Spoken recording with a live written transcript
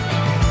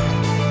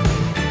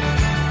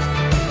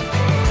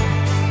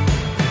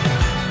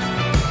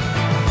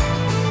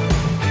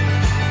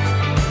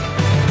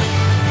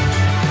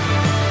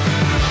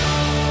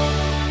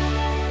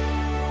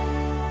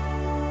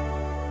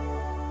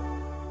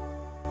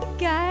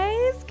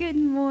guys. Good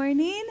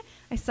morning.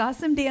 I saw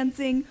some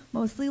dancing,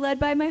 mostly led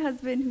by my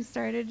husband, who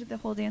started the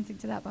whole dancing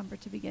to that bumper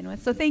to begin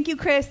with. So thank you,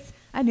 Chris.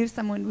 I knew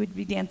someone would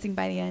be dancing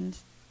by the end.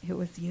 It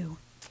was you.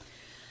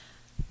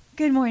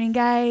 Good morning,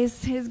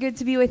 guys. It is good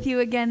to be with you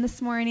again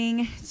this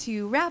morning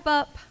to wrap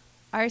up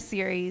our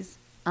series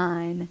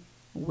on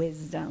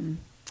wisdom.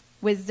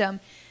 Wisdom.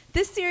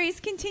 This series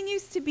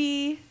continues to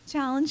be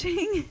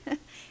challenging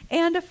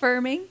and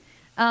affirming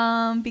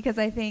because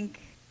I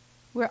think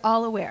we're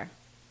all aware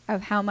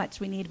of how much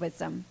we need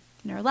wisdom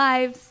in our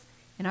lives,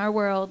 in our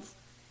world.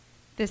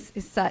 This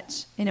is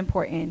such an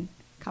important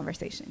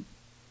conversation.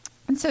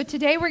 And so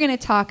today we're going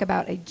to talk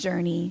about a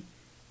journey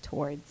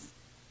towards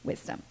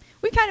wisdom.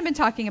 We've kind of been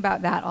talking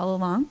about that all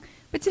along,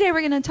 but today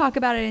we're going to talk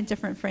about it in a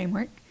different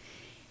framework.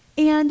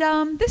 And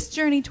this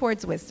journey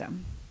towards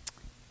wisdom.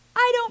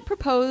 I don't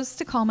propose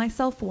to call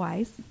myself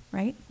wise,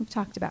 right? We've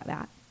talked about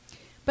that.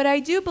 But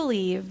I do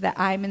believe that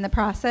I'm in the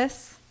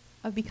process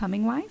of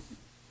becoming wise,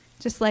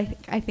 just like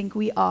I think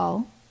we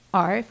all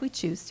are, if we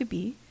choose to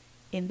be,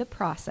 in the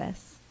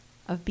process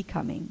of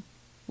becoming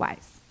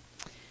wise.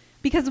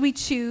 Because we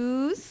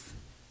choose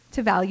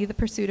to value the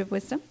pursuit of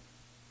wisdom,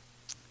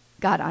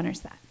 God honors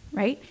that,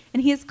 right?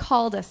 And he has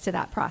called us to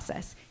that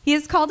process. He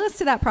has called us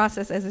to that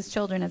process as his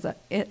children as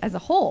a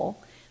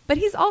whole, but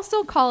he's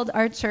also called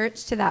our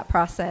church to that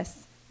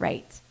process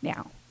right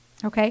now,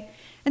 okay?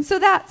 And so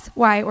that's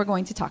why we're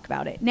going to talk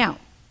about it. Now,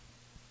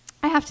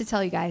 I have to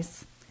tell you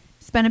guys,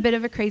 it's been a bit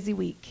of a crazy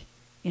week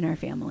in our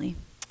family.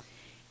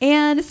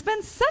 And it's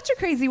been such a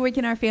crazy week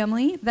in our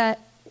family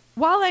that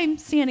while I'm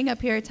standing up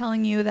here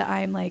telling you that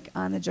I'm like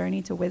on the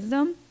journey to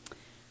wisdom,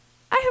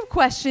 I have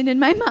questioned in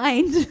my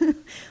mind,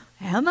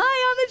 am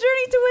I on the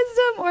journey to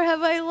wisdom or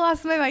have I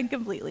lost my mind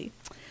completely?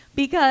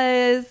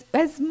 Because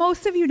as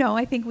most of you know,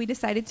 I think we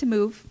decided to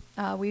move.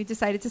 We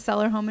decided to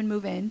sell our home and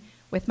move in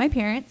with my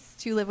parents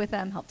to live with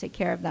them, help take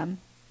care of them,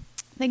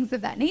 things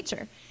of that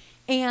nature.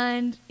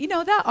 And, you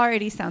know, that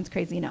already sounds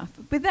crazy enough.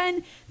 But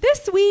then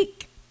this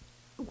week,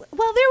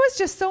 well, there was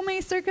just so many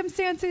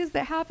circumstances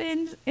that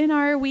happened in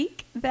our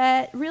week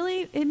that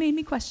really, it made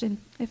me question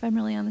if I'm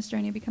really on this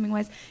journey of becoming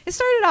wise. It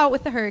started out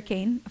with the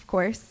hurricane, of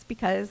course,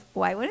 because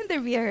why wouldn't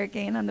there be a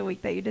hurricane on the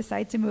week that you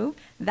decide to move?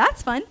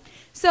 That's fun.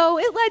 So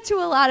it led to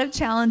a lot of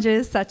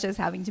challenges, such as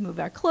having to move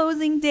our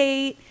closing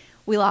date.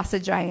 We lost a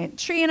giant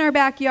tree in our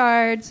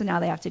backyard, so now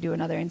they have to do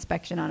another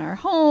inspection on our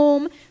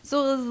home.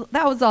 So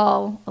that was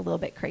all a little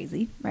bit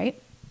crazy, right?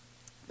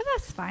 But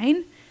that's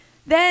fine.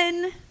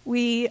 Then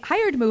we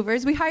hired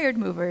movers. We hired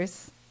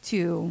movers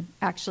to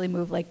actually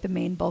move like the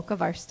main bulk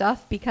of our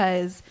stuff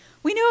because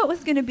we knew it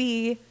was going to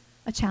be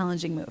a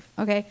challenging move,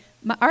 okay?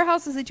 Our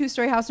house is a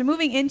 2-story house. We're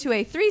moving into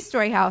a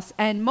 3-story house,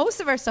 and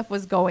most of our stuff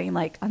was going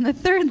like on the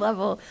 3rd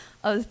level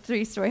of the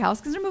 3-story house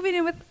because we're moving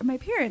in with my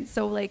parents.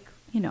 So like,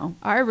 you know,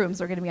 our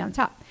rooms are going to be on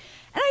top.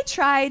 And I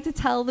tried to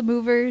tell the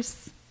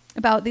movers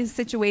about these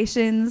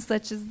situations,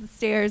 such as the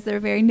stairs. They're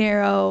very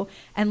narrow,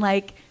 and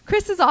like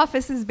Chris's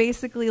office is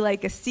basically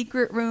like a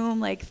secret room,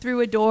 like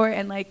through a door,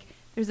 and like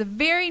there's a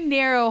very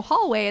narrow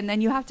hallway, and then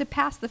you have to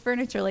pass the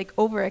furniture like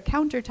over a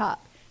countertop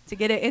to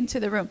get it into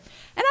the room.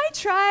 And I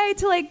tried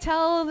to like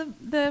tell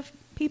the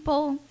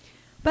people,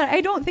 but I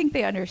don't think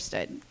they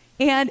understood.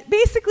 And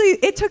basically,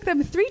 it took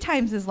them 3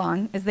 times as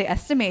long as they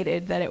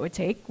estimated that it would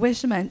take,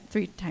 which meant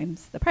 3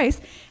 times the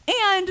price.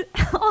 And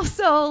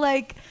also,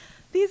 like,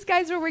 these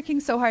guys were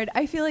working so hard.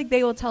 I feel like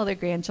they will tell their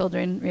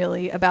grandchildren,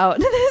 really, about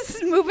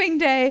this moving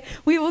day.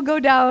 We will go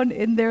down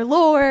in their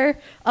lore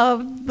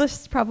of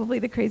this is probably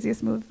the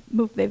craziest move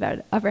they've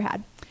ever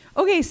had.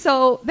 Okay,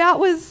 so that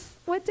was,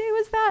 what day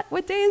was that?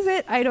 What day is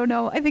it? I don't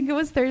know. I think it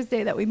was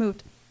Thursday that we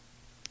moved.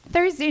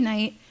 Thursday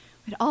night.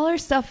 We had all our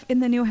stuff in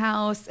the new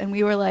house, and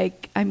we were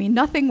like, I mean,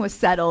 nothing was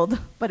settled,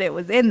 but it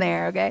was in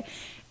there, okay?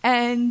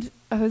 And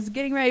I was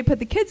getting ready to put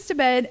the kids to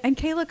bed, and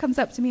Kayla comes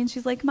up to me, and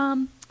she's like,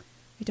 Mom,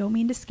 I don't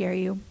mean to scare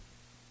you,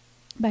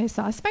 but I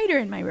saw a spider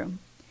in my room.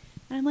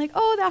 And I'm like,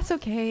 oh, that's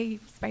okay,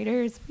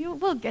 spiders,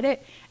 we'll get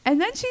it.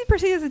 And then she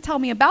proceeds to tell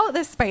me about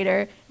this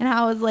spider, and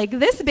how it was like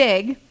this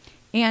big,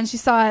 and she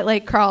saw it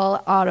like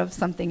crawl out of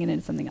something and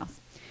into something else.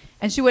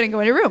 And she wouldn't go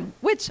in her room,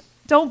 which...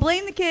 Don't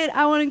blame the kid.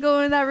 I wouldn't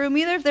go in that room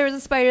either if there was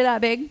a spider that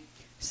big.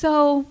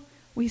 So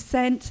we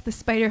sent the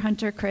spider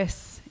hunter,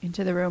 Chris,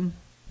 into the room.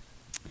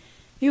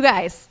 You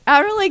guys,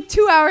 after like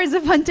 2 hours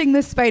of hunting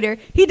this spider,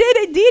 he did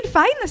indeed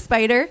find the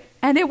spider,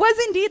 and it was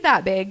indeed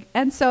that big.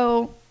 And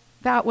so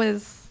that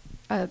was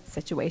a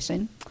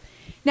situation.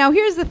 Now,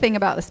 here's the thing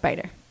about the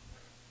spider.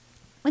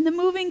 When the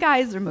moving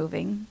guys were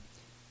moving,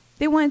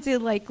 they wanted to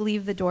like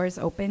leave the doors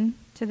open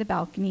to the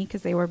balcony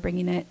because they were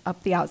bringing it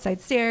up the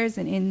outside stairs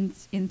and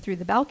in through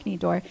the balcony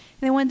door, and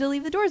they wanted to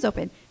leave the doors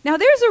open. Now,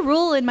 there's a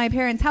rule in my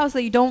parents' house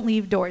that you don't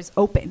leave doors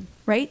open,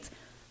 right?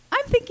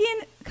 I'm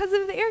thinking because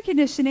of the air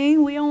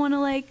conditioning, we don't want to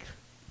like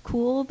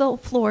cool the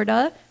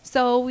Florida,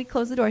 so we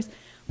close the doors.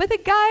 But the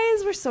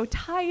guys were so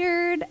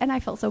tired, and I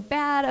felt so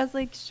bad. I was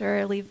like,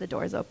 sure, leave the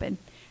doors open.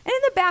 And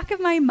in the back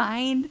of my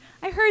mind,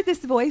 I heard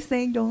this voice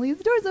saying, don't leave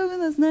the doors open,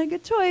 that's not a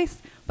good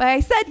choice. But I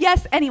said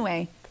yes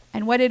anyway.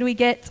 And what did we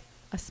get?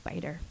 a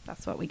spider.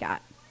 That's what we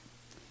got.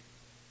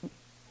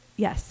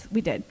 Yes,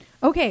 we did.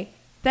 Okay,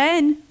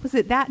 then, was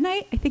it that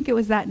night? I think it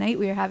was that night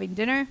we were having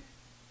dinner.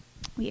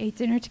 We ate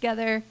dinner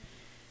together.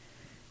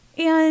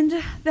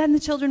 And then the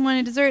children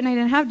wanted dessert, and I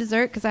didn't have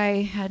dessert because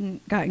I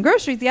hadn't gotten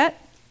groceries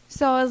yet.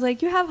 So I was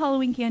like, you have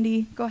Halloween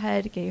candy. Go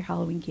ahead, get your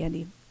Halloween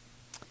candy.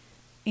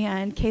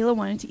 And Kayla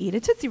wanted to eat a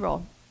Tootsie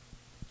Roll.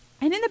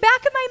 And in the back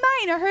of my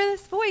mind, I heard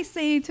this voice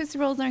saying, Tootsie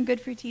Rolls aren't good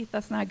for your teeth.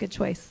 That's not a good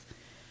choice.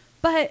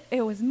 But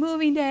it was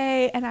moving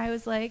day, and I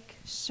was like,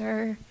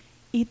 sure,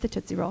 eat the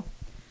Tootsie Roll.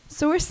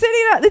 So we're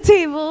sitting at the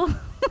table,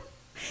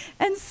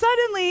 and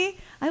suddenly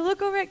I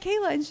look over at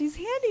Kayla, and she's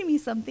handing me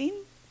something.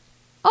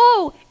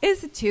 Oh,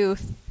 it's a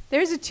tooth.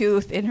 There's a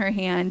tooth in her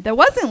hand that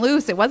wasn't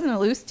loose. It wasn't a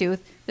loose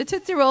tooth. The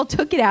Tootsie Roll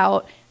took it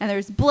out, and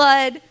there's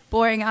blood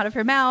pouring out of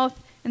her mouth,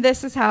 and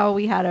this is how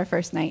we had our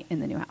first night in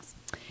the new house.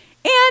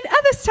 And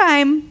at this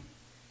time,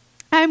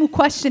 I'm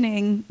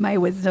questioning my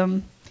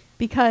wisdom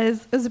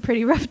because it was a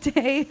pretty rough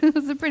day. It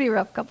was a pretty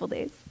rough couple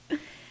days.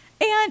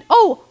 And,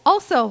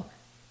 also,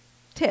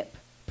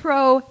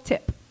 pro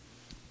tip.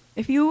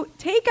 If you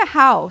take a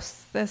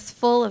house that's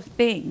full of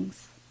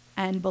things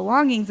and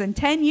belongings and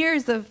 10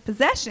 years of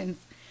possessions,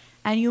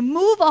 and you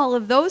move all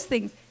of those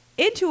things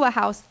into a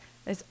house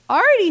that's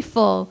already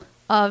full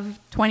of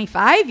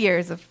 25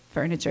 years of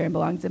furniture and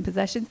belongings and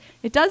possessions,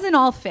 it doesn't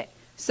all fit.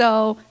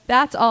 So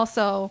that's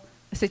also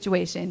a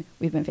situation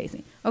we've been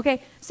facing.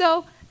 Okay,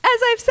 so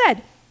as I've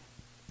said,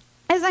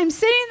 as I'm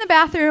sitting in the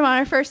bathroom on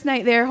our first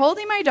night there,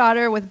 holding my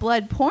daughter with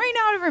blood pouring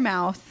out of her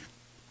mouth,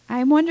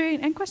 I'm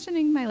wondering, and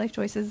questioning my life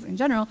choices in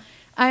general,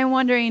 I'm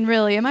wondering,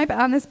 really, am I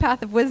on this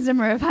path of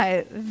wisdom, or have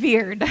I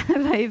veered?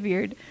 Have I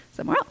veered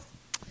somewhere else?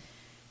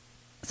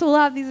 So a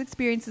lot of these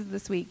experiences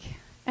this week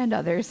and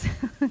others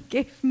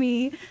gave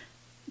me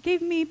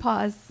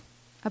pause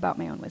about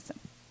my own wisdom.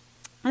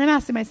 And I'm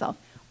asking myself,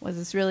 was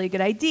this really a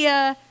good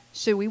idea?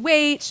 Should we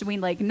wait? Should we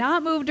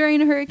not move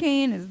during a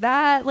hurricane? Is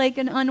that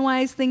an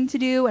unwise thing to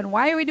do? And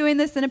why are we doing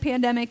this in a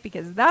pandemic?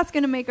 Because that's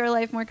going to make our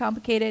life more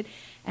complicated.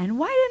 And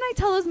why didn't I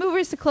tell those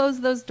movers to close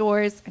those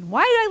doors? And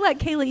why did I let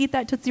Kayla eat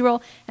that Tootsie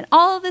Roll? And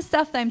all of this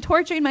stuff that I'm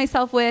torturing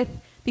myself with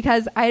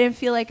because I didn't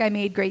feel like I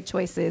made great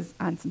choices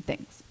on some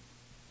things.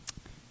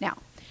 Now,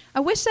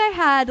 I wish I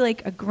had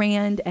a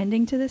grand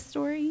ending to this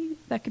story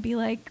that could be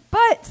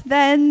but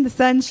then the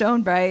sun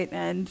shone bright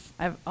and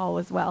all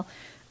was well.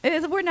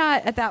 We're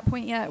not at that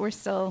point yet. We're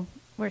still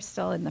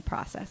in the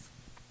process.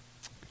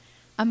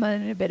 I'm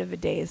in a bit of a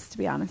daze, to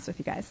be honest with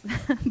you guys.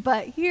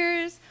 But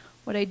here's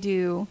what I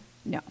do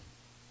know.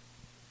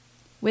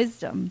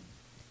 Wisdom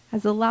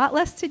has a lot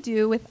less to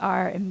do with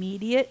our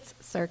immediate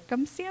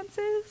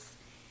circumstances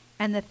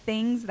and the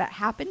things that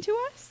happen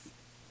to us,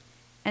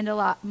 and a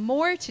lot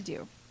more to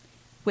do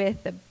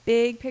with the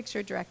big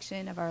picture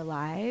direction of our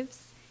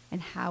lives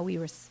and how we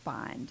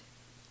respond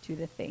to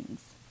the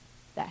things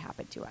that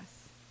happen to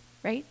us,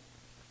 right?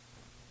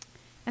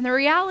 And the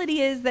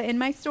reality is that in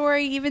my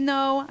story, even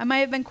though I might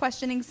have been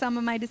questioning some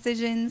of my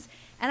decisions,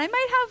 and I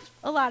might have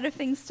a lot of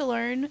things to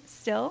learn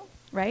still,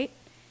 right?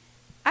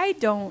 I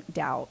don't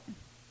doubt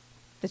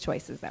the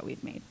choices that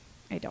we've made.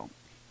 I don't.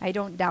 I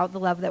don't doubt the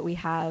love that we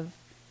have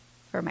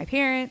for my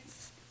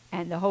parents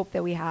and the hope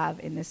that we have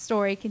in this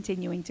story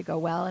continuing to go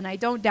well. And I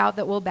don't doubt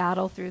that we'll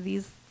battle through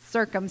these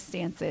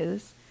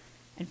circumstances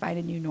and find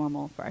a new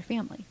normal for our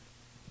family.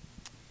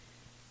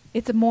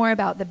 It's more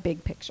about the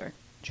big picture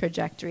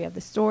trajectory of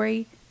the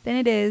story than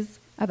it is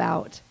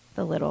about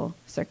the little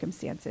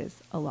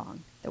circumstances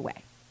along the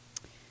way.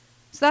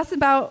 So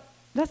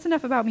that's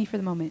enough about me for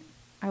the moment.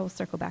 I will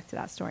circle back to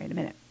that story in a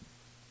minute.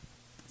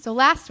 So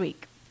last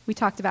week, we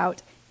talked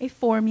about a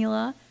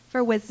formula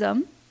for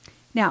wisdom.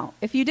 Now,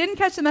 if you didn't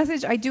catch the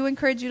message, I do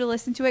encourage you to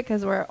listen to it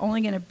because we're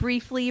only going to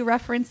briefly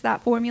reference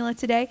that formula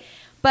today.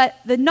 But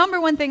the number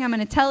one thing I'm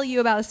going to tell you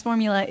about this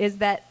formula is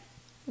that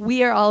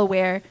we are all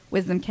aware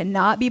wisdom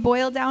cannot be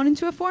boiled down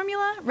into a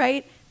formula,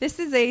 right? This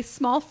is a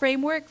small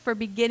framework for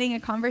beginning a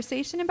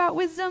conversation about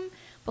wisdom.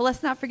 But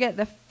let's not forget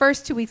the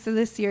first 2 weeks of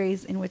this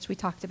series in which we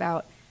talked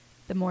about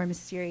the more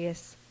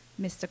mysterious,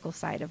 mystical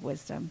side of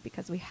wisdom,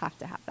 because we have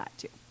to have that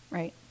too,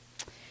 right?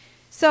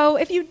 So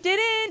if you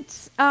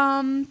didn't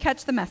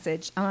catch the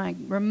message, I want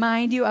to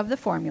remind you of the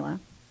formula.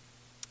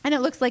 And it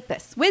looks like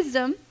this.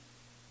 Wisdom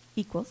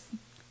equals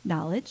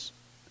knowledge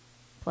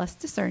plus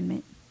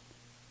discernment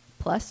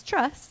plus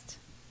trust.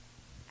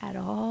 Add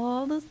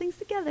all those things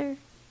together,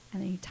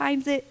 and then you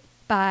times it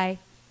by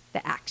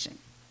the action,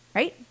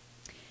 right?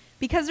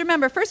 Because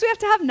remember, first we have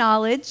to have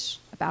knowledge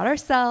about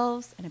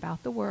ourselves and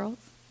about the world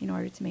in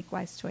order to make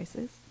wise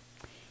choices.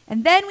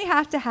 And then we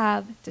have to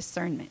have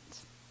discernment,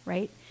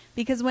 right?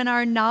 Because when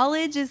our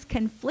knowledge is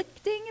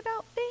conflicting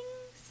about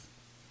things,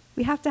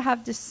 we have to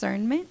have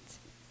discernment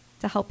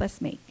to help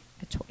us make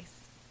a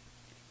choice.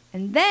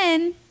 And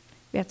then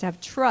we have to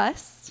have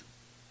trust,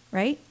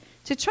 right?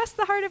 To trust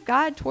the heart of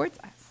God towards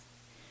us.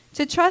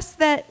 To trust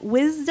that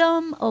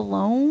wisdom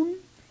alone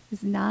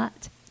is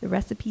not the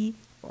recipe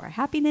for our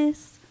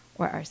happiness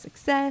or our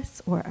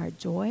success or our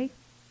joy.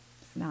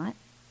 It's not,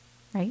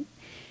 right?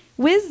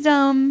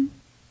 Wisdom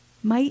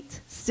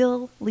might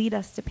still lead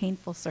us to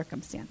painful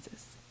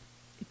circumstances.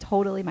 It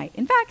totally might.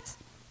 In fact,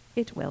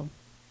 it will,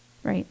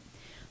 right?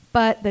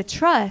 But the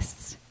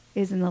trust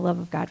is in the love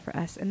of God for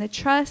us. And the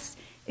trust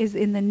is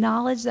in the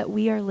knowledge that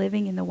we are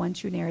living in the one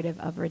true narrative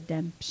of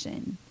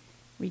redemption,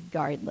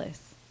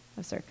 regardless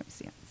of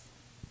circumstance.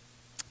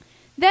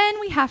 Then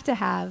we have to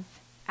have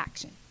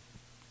action.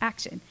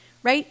 Action,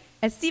 right?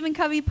 As Stephen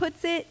Covey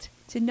puts it,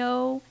 to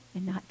know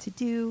and not to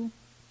do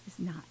is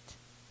not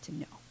to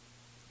know.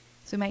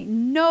 So we might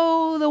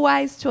know the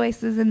wise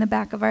choices in the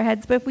back of our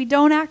heads, but if we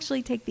don't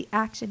actually take the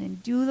action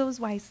and do those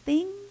wise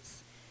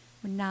things,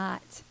 we're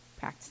not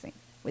practicing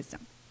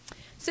wisdom.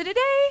 So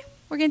today,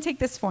 we're going to take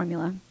this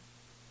formula,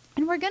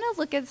 and we're going to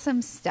look at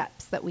some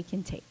steps that we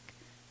can take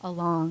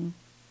along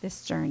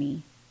this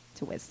journey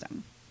to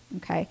wisdom,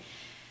 okay?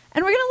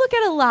 And we're going to look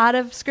at a lot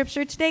of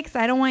scripture today because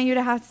I don't want you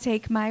to have to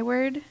take my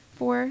word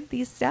for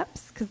these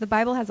steps because the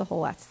Bible has a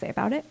whole lot to say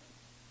about it.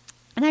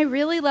 And I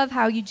really love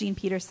how Eugene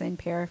Peterson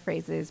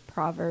paraphrases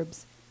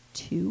Proverbs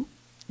 2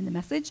 in the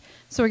Message.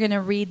 So we're going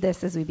to read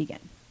this as we begin.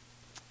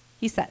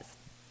 He says,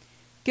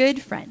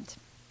 "Good friend,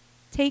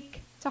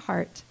 take to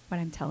heart what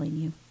I'm telling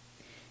you.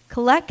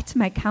 Collect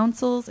my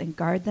counsels and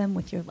guard them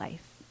with your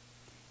life.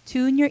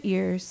 Tune your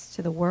ears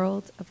to the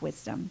world of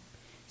wisdom.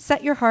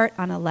 Set your heart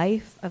on a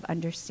life of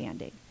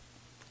understanding."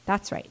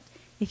 That's right.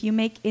 If you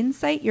make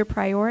insight your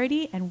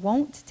priority and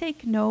won't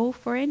take no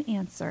for an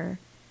answer,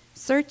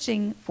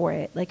 searching for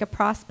it like a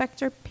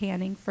prospector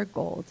panning for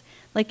gold,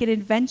 like an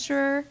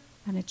adventurer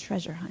on a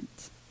treasure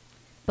hunt.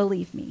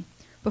 Believe me,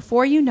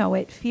 before you know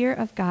it, fear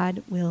of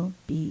God will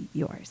be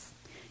yours.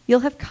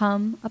 You'll have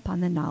come upon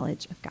the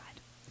knowledge of God.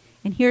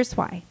 And here's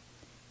why.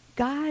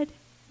 God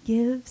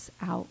gives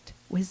out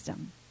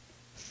wisdom,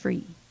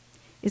 free,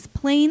 is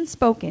plain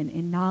spoken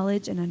in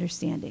knowledge and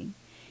understanding.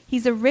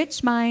 He's a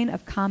rich mine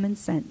of common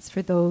sense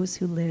for those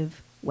who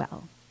live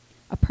well,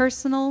 a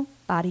personal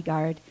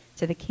bodyguard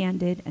to the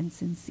candid and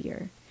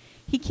sincere.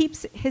 He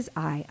keeps his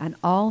eye on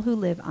all who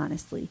live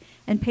honestly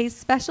and pays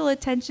special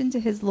attention to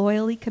his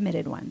loyally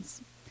committed ones.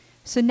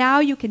 So now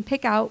you can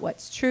pick out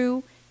what's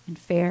true and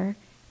fair,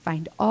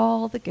 find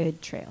all the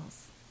good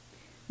trails.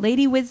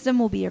 Lady Wisdom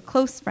will be your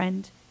close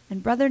friend,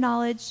 and Brother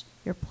Knowledge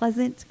your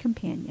pleasant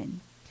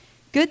companion.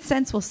 Good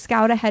sense will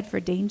scout ahead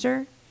for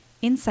danger.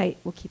 Insight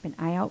will keep an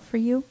eye out for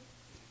you.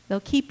 They'll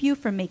keep you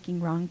from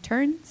making wrong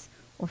turns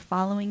or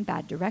following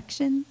bad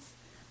directions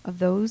of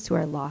those who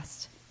are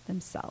lost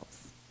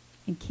themselves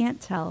and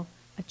can't tell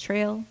a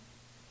trail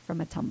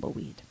from a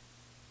tumbleweed.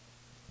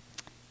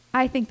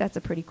 I think that's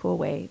a pretty cool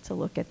way to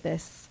look at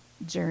this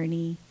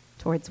journey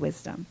towards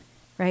wisdom,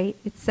 right?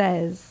 It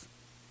says,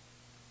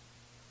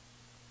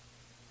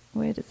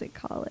 what does it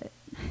call it?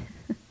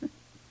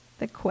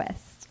 The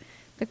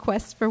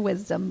quest for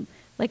wisdom,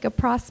 like a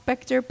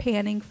prospector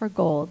panning for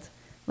gold,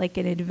 like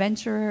an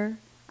adventurer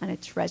on a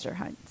treasure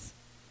hunt.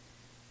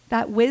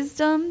 That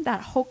wisdom,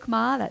 that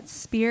chokmah, that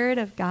spirit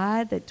of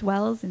God that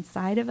dwells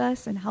inside of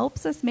us and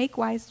helps us make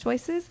wise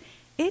choices,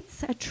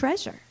 it's a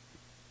treasure.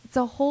 It's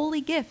a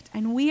holy gift,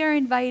 and we are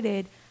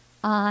invited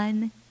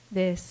on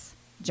this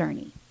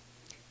journey.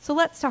 So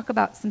let's talk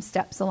about some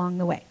steps along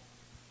the way.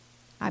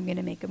 I'm going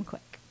to make them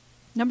quick.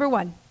 Number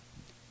 1,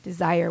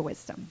 desire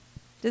wisdom.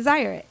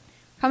 Desire it.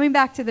 Coming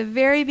back to the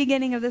very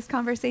beginning of this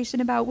conversation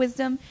about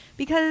wisdom,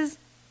 because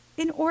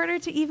in order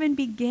to even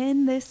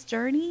begin this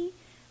journey,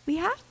 we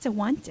have to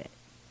want it.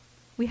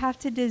 We have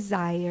to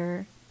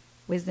desire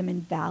wisdom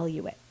and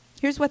value it.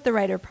 Here's what the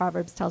writer of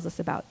Proverbs tells us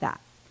about that.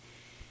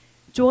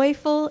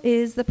 Joyful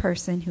is the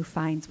person who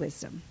finds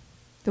wisdom,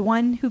 the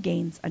one who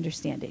gains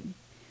understanding.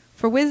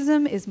 For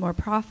wisdom is more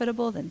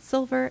profitable than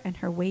silver, and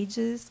her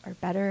wages are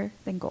better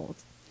than gold.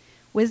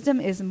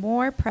 Wisdom is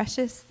more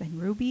precious than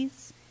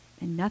rubies,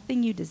 and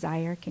nothing you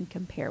desire can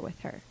compare with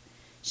her.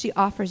 She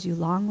offers you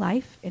long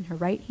life in her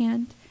right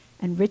hand,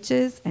 and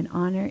riches and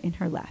honor in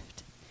her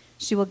left.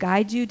 She will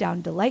guide you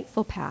down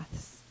delightful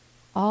paths.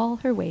 All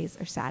her ways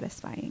are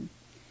satisfying.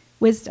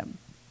 Wisdom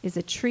is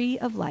a tree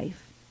of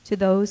life to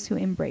those who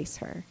embrace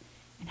her,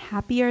 and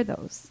happy are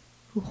those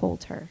who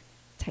hold her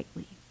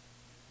tightly.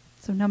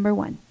 So number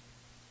 1,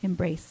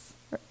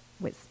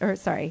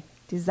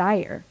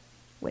 desire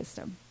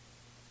wisdom.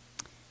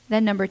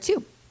 Then number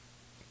 2,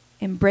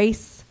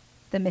 embrace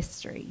the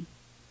mystery.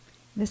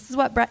 This is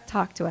what Brett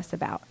talked to us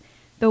about.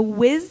 The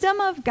wisdom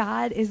of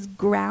God is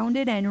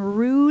grounded and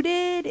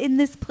rooted in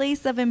this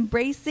place of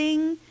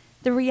embracing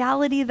the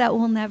reality that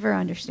we'll never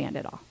understand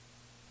at all.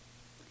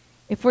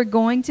 If we're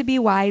going to be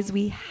wise,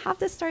 we have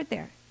to start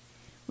there.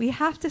 We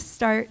have to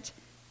start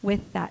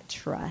with that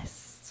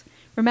trust.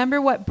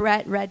 Remember what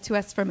Brett read to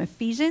us from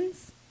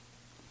Ephesians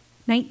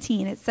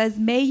 19. It says,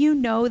 "May you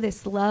know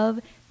this love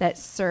that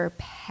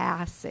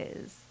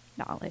surpasses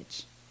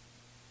knowledge."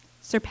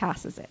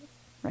 Surpasses it,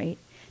 right?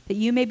 That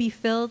you may be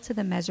filled to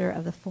the measure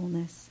of the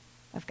fullness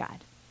of God.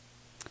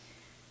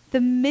 The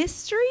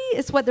mystery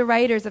is what the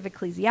writers of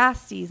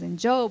Ecclesiastes and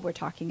Job were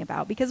talking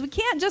about, because we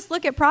can't just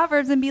look at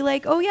Proverbs and be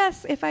like, oh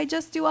yes, if I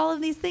just do all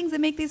of these things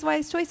and make these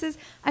wise choices,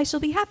 I shall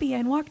be happy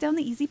and walk down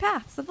the easy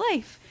paths of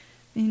life.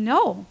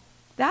 No,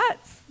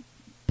 That's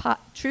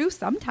true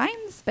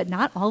sometimes, but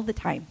not all the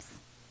times,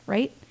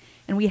 right?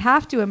 And we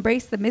have to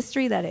embrace the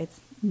mystery that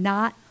it's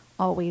not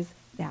always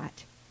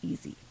that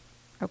easy,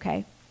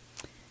 okay?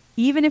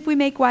 Even if we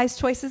make wise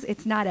choices,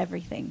 it's not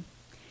everything.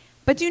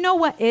 But do you know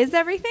what is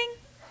everything?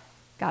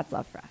 God's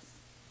love for us,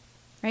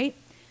 right?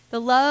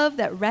 The love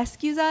that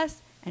rescues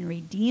us and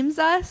redeems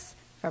us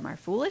from our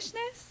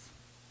foolishness.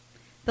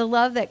 The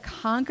love that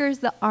conquers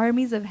the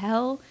armies of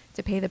hell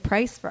to pay the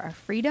price for our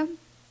freedom.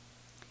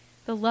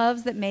 The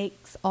love that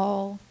makes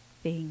all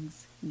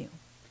things new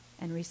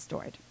and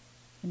restored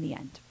in the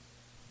end.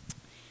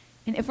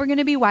 And if we're going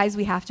to be wise,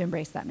 we have to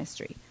embrace that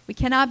mystery. We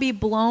cannot be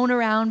blown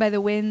around by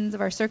the winds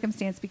of our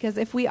circumstance, because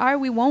if we are,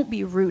 we won't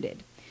be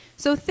rooted.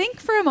 So think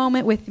for a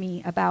moment with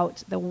me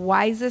about the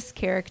wisest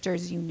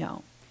characters you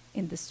know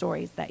in the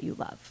stories that you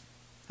love,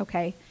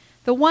 okay?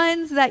 The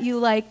ones that you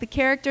like, the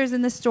characters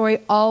in the story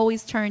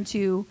always turn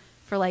to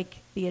for like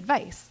the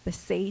advice, the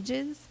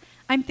sages.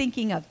 I'm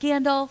thinking of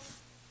Gandalf.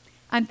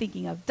 I'm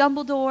thinking of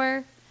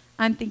Dumbledore.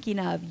 I'm thinking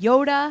of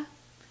Yoda.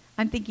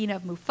 I'm thinking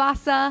of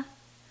Mufasa.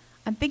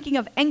 I'm thinking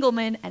of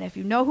Engelman, and if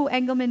you know who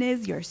Engelman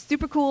is, you're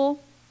super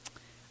cool,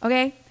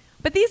 okay?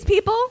 But these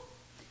people,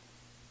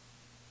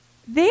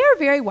 they are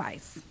very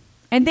wise,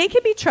 and they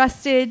can be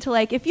trusted to,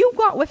 like, if you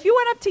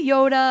went up to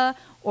Yoda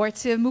or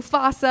to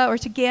Mufasa or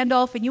to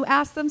Gandalf and you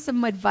asked them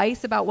some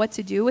advice about what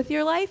to do with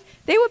your life,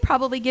 they would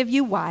probably give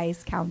you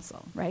wise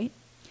counsel, right?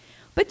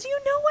 But do you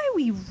know why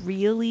we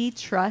really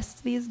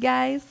trust these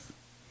guys?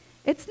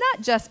 It's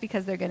not just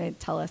because they're going to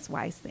tell us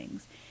wise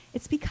things.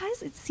 It's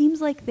because it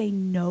seems like they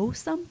know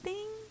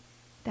something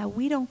that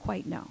we don't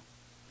quite know.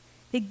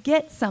 They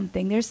get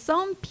something. There's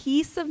some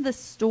piece of the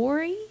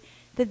story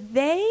that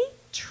they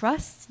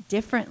trust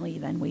differently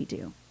than we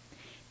do.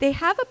 They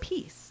have a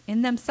piece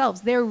in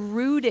themselves. They're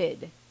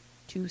rooted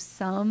to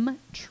some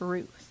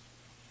truth.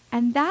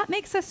 And that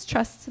makes us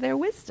trust their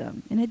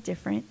wisdom in a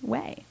different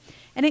way.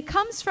 And it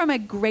comes from a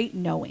great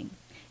knowing.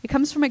 It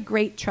comes from a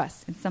great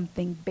trust in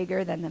something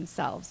bigger than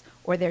themselves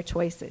or their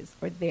choices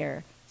or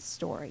their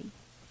story.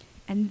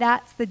 And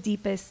that's the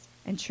deepest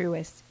and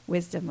truest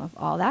wisdom of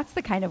all. That's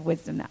the kind of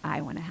wisdom that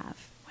I want to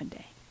have one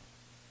day.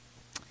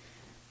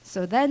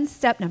 So then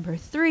step number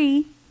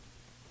 3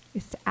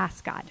 is to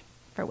ask God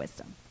for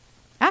wisdom.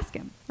 Ask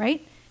him,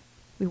 right?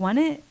 We want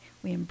it.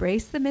 We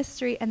embrace the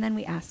mystery, and then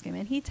we ask him.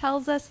 And he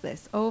tells us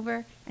this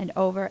over and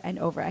over and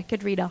over. I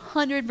could read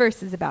 100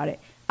 verses about it.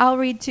 I'll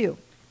read 2.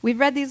 We've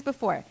read these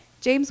before.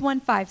 James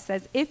 1:5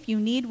 says, if you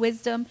need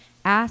wisdom,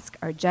 ask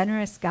our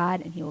generous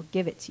God, and he will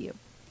give it to you.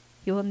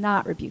 He will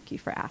not rebuke you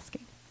for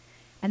asking.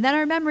 And then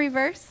our memory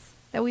verse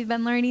that we've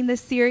been learning this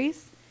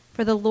series,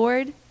 for the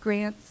Lord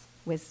grants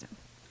wisdom.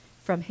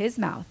 From his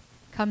mouth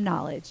come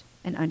knowledge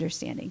and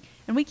understanding.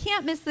 And we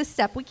can't miss this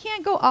step. We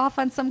can't go off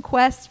on some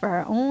quest for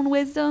our own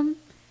wisdom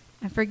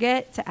and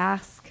forget to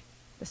ask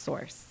the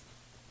source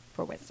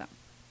for wisdom,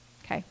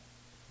 okay?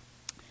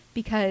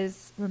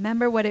 Because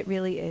remember what it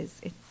really is.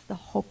 It's the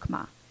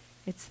Chokmah.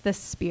 It's the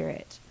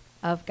Spirit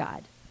of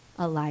God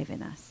alive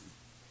in us.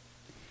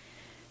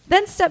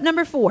 Then step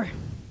number 4,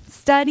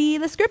 study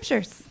the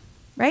scriptures,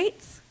 right?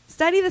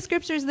 Study the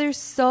scriptures. There's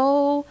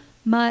so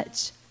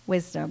much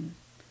wisdom.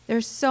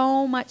 There's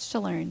so much to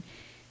learn.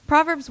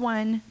 Proverbs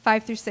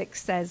 1:5-6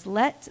 says,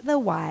 let the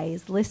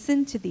wise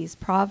listen to these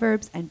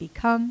proverbs and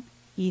become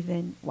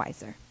even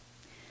wiser.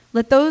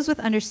 Let those with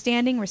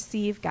understanding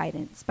receive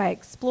guidance by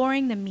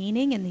exploring the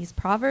meaning in these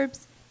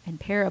proverbs and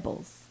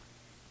parables,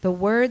 the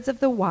words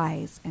of the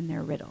wise and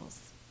their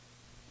riddles.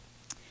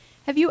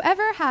 Have you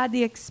ever had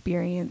the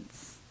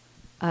experience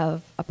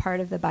of a part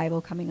of the Bible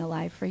coming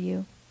alive for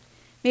you?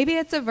 Maybe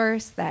it's a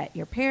verse that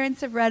your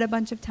parents have read a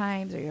bunch of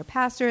times, or your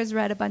pastor has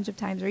read a bunch of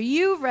times, or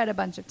you've read a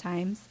bunch of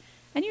times,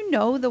 and you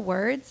know the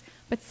words,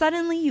 but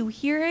suddenly you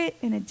hear it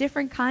in a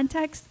different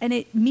context, and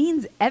it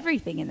means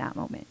everything in that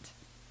moment,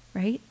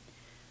 right?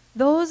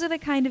 Those are the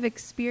kind of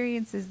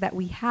experiences that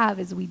we have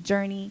as we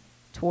journey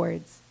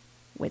towards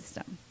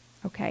wisdom,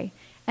 okay?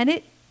 And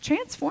it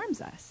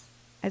transforms us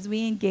as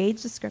we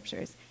engage the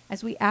scriptures,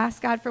 as we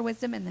ask God for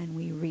wisdom, and then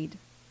we read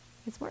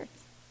his words.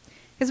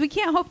 Because we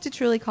can't hope to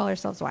truly call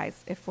ourselves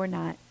wise if we're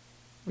not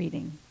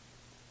reading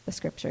the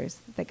scriptures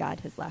that God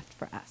has left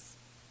for us.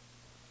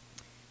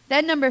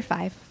 Then number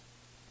 5,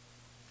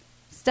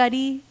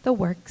 study the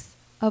works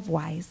of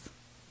wise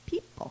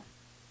people.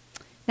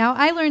 Now,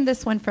 I learned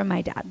this one from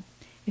my dad.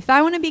 If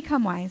I want to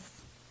become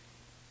wise,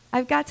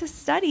 I've got to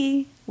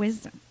study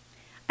wisdom.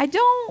 I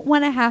don't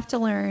want to have to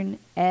learn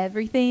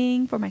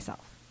everything for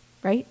myself,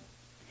 right?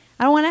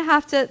 I don't want to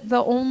have to,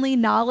 the only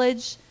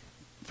knowledge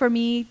for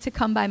me to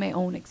come by my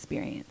own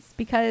experience,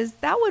 because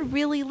that would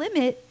really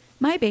limit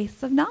my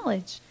base of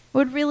knowledge. It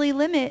would really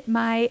limit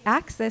my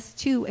access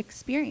to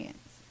experience.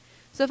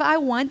 So if I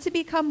want to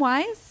become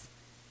wise,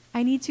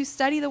 I need to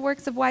study the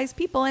works of wise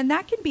people, and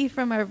that can be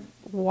from a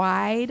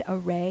wide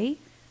array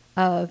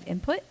of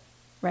input,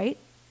 right?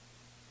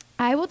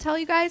 I will tell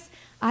you guys,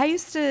 I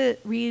used to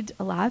read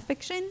a lot of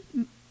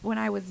fiction when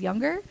I was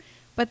younger,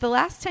 but the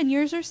last 10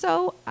 years or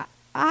so,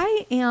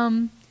 I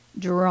am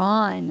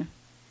drawn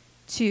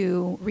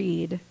to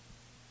read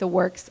the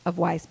works of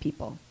wise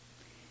people,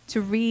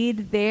 to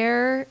read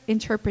their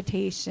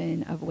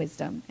interpretation of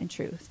wisdom and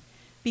truth,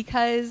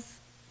 because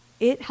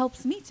it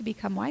helps me to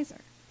become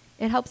wiser.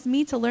 It helps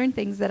me to learn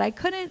things that I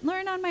couldn't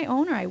learn on my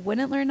own, or I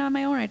wouldn't learn on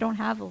my own. I don't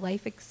have a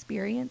life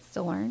experience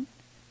to learn.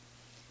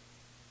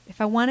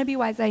 If I want to be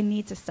wise, I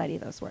need to study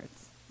those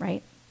words,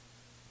 right?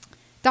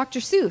 Dr.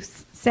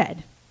 Seuss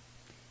said,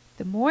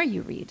 the more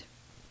you read,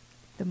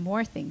 the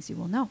more things you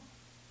will know.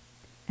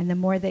 And the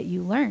more that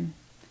you learn,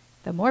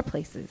 the more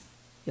places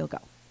you'll go.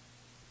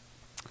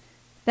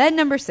 Then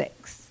number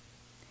 6,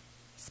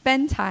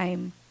 spend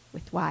time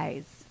with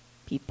wise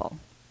people.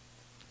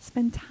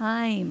 Spend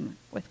time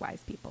with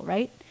wise people,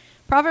 right?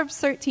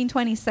 Proverbs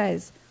 13:20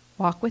 says,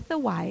 walk with the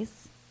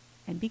wise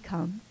and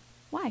become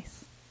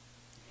wise.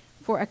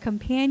 For a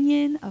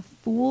companion of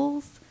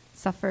fools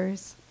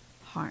suffers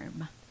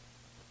harm.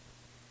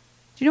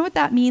 Do you know what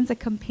that means? A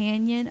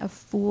companion of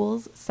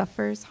fools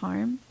suffers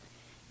harm.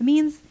 It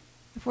means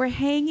if we're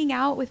hanging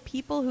out with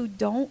people who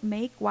don't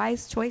make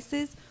wise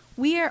choices,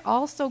 we are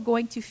also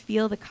going to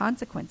feel the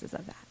consequences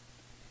of that.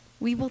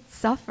 We will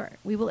suffer.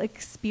 We will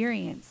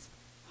experience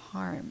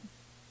harm.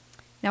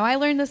 Now, I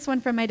learned this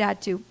one from my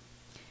dad too.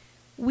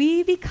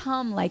 We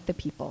become like the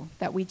people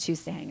that we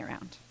choose to hang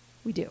around.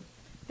 We do.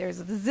 There's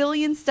a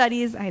zillion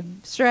studies.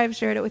 I'm sure I've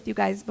shared it with you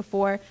guys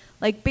before.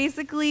 Like,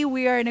 basically,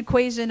 we are an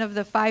equation of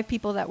the 5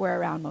 people that we're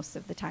around most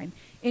of the time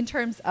in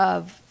terms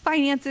of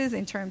finances,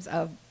 in terms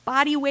of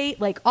body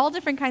weight, like all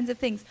different kinds of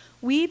things.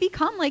 We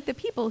become like the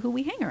people who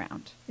we hang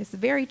around. It's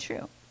very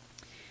true.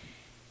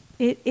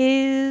 It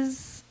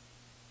is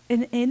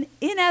an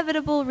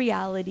inevitable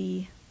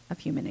reality of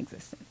human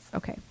existence.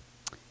 Okay.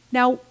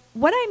 Now,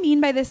 what I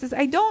mean by this is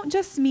I don't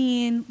just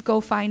mean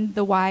go find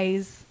the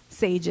wise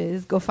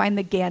sages, go find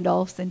the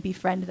Gandalfs and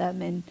befriend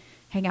them and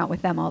hang out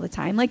with them all the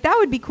time. Like, that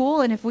would be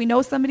cool. And if we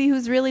know somebody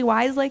who's really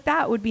wise like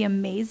that, it would be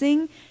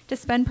amazing to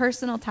spend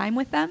personal time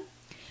with them.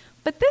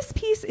 But this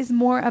piece is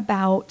more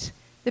about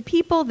the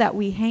people that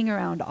we hang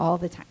around all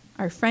the time,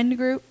 our friend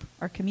group,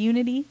 our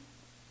community.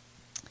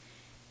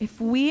 If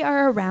we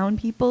are around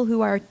people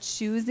who are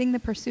choosing the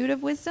pursuit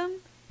of wisdom,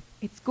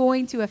 it's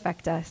going to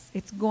affect us.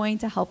 It's going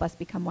to help us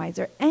become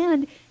wiser.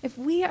 And if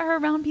we are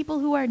around people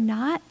who are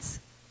not,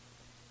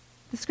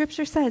 the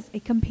scripture says, a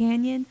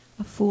companion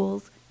of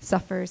fools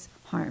suffers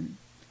harm.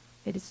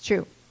 It is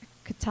true. I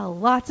could tell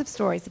lots of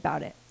stories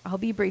about it. I'll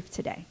be brief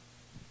today.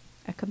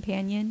 A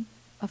companion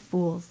of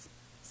fools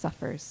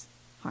suffers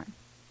harm.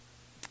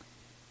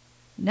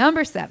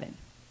 Number 7,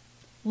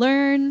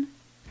 learn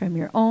from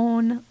your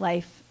own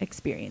life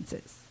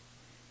experiences.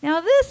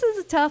 Now, this is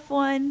a tough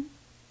one,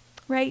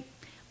 right?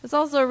 It's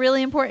also a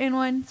really important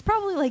one. It's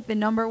probably like the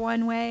number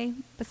one way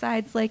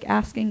besides like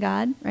asking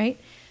God, right?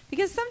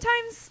 Because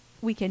sometimes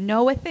we can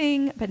know a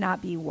thing but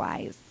not be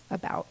wise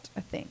about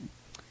a thing.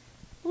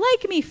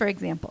 Like me, for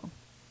example,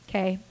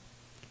 okay?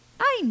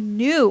 I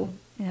knew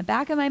in the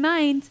back of my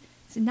mind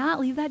to not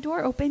leave that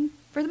door open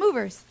for the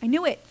movers. I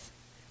knew it,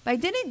 but I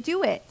didn't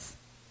do it.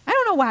 I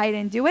don't know why I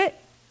didn't do it.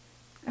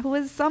 It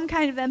was some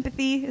kind of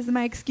empathy is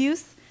my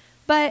excuse,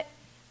 but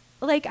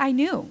like I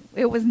knew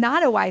it was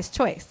not a wise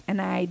choice,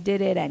 and I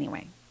did it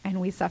anyway,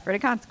 and we suffered a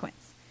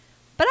consequence.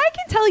 But I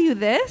can tell you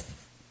this,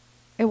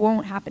 it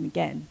won't happen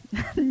again.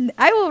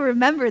 I will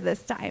remember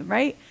this time,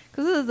 right?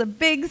 Because this is a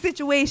big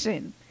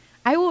situation.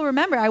 I will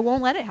remember. I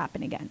won't let it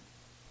happen again,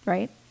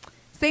 right?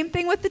 Same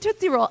thing with the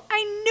Tootsie Roll.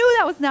 I knew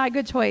that was not a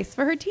good choice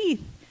for her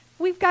teeth.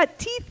 We've got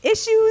teeth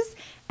issues,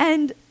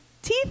 and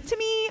teeth to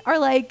me are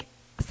like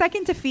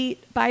second to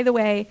feet. By the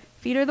way,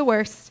 feet are the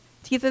worst.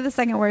 Teeth are the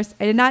second worst.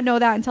 I did not know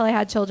that until I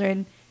had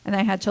children, and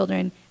I had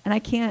children, and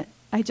I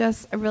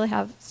really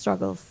have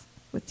struggles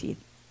with teeth.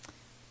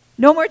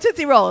 No more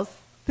Tootsie Rolls.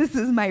 This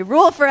is my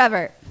rule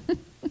forever.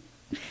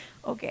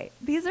 Okay,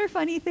 these are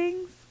funny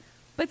things,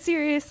 but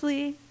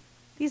seriously,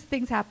 these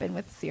things happen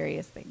with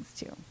serious things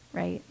too,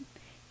 right?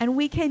 And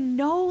we can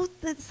know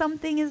that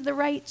something is the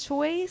right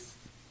choice,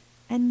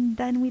 and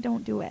then we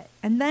don't do it.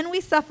 And then we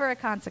suffer a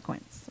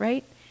consequence,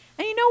 right?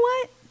 And you know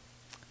what?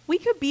 We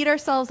could beat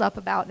ourselves up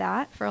about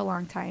that for a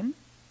long time.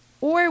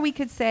 Or we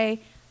could say,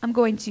 I'm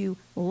going to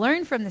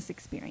learn from this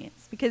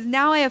experience because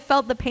now I have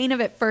felt the pain of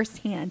it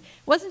firsthand.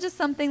 It wasn't just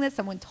something that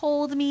someone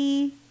told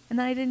me and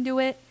then I didn't do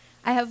it.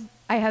 I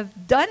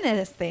have done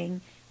this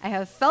thing. I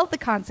have felt the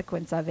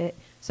consequence of it.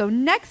 So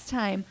next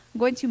time, I'm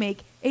going to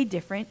make a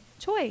different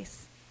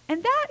choice.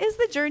 And that is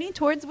the journey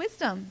towards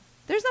wisdom.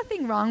 There's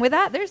nothing wrong with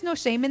that. There's no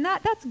shame in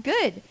that. That's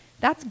good.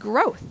 That's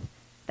growth.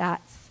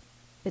 That's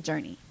the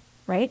journey,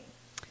 right?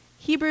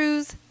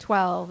 Hebrews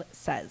 12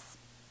 says,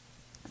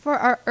 "For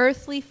our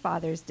earthly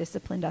fathers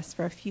disciplined us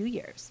for a few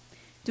years,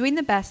 doing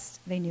the best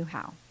they knew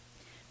how.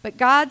 But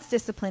God's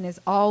discipline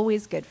is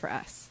always good for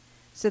us,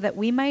 so that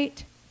we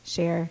might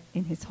share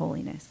in his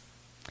holiness.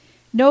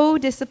 No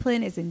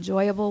discipline is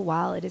enjoyable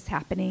while it is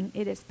happening.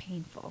 It is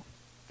painful.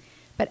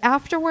 But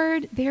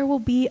afterward, there will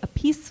be a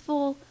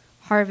peaceful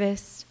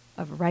harvest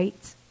of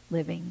right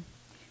living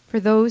for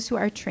those who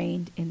are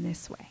trained in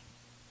this way.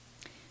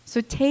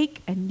 So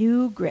take a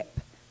new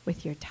grip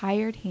with your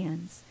tired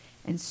hands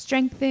and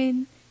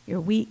strengthen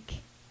your weak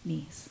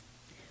knees.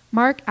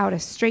 Mark out a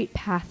straight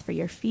path for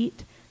your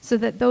feet so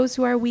that those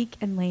who are weak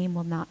and lame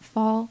will not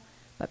fall,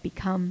 but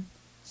become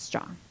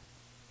strong.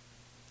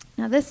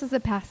 Now, this is a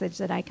passage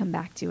that I come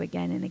back to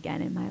again and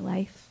again in my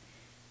life.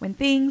 When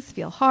things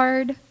feel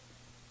hard,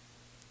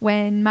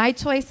 when my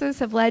choices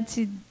have led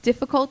to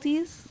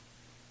difficulties,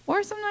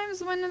 or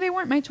sometimes when they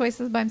weren't my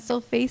choices, but I'm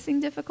still facing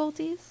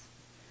difficulties,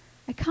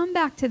 I come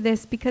back to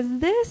this because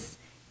this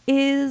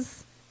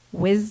is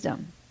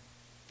wisdom.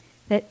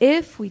 That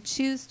if we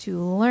choose to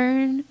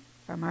learn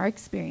from our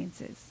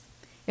experiences,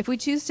 if we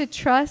choose to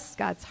trust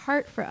God's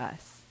heart for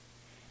us,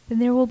 then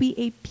there will be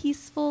a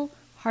peaceful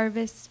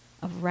harvest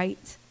of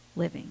right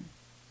living.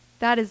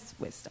 That is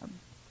wisdom,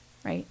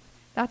 right?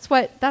 That's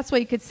what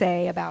you could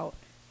say about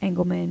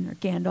Engelman or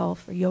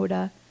Gandalf or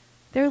Yoda.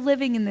 They're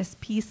living in this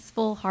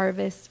peaceful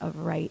harvest of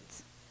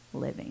right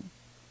living.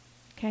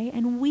 Okay?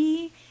 And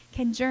we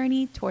can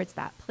journey towards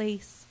that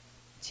place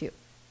too.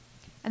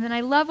 And then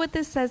I love what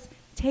this says,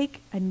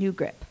 take a new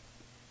grip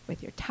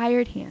with your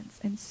tired hands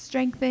and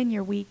strengthen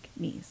your weak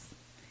knees.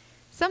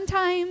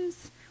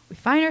 Sometimes we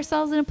find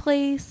ourselves in a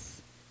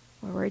place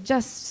where we're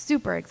just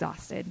super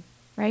exhausted,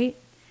 right?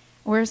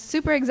 We're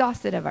super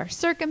exhausted of our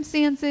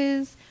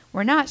circumstances.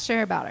 We're not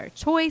sure about our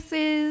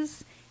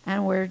choices,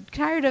 and we're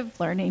tired of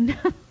learning,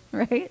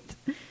 right?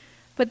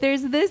 But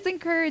there's this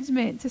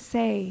encouragement to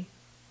say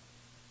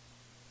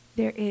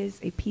there is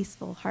a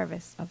peaceful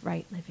harvest of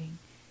right living.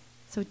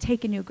 So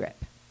take a new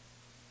grip.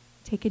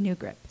 Take a new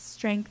grip.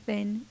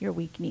 Strengthen your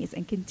weak knees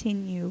and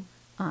continue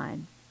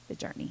on the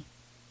journey.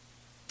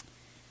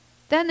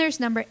 Then there's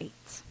number 8.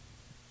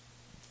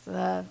 It's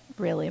a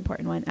really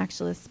important one.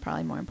 Actually, this is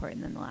probably more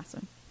important than the last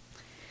one.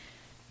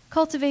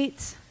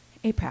 Cultivate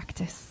a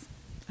practice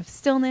of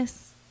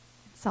stillness,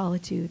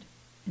 solitude,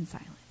 and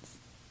silence.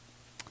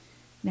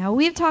 Now,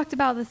 we've talked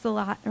about this a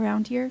lot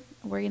around here.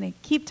 We're going to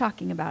keep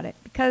talking about it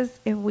because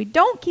if we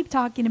don't keep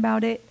talking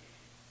about it,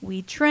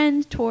 we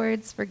trend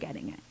towards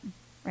forgetting it,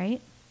 right?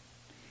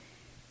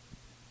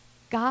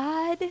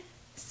 God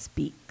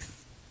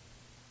speaks.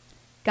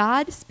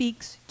 God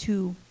speaks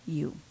to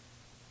you.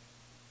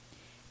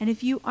 And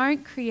if you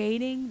aren't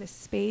creating the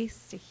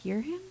space to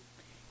hear him,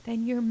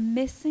 then you're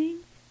missing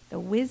the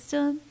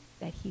wisdom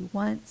that he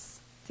wants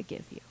to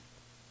give you.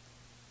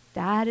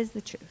 That is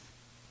the truth.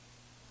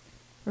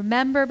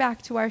 Remember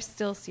back to our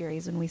Still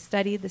series when we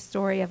studied the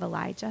story of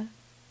Elijah.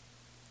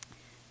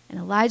 And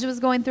Elijah was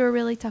going through a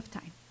really tough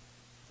time.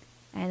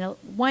 And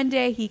one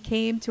day he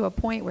came to a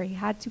point where he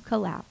had to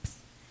collapse.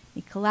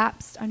 He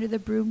collapsed under the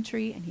broom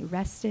tree and he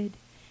rested.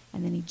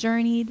 And then he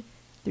journeyed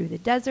through the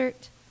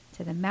desert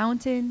to the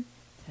mountain,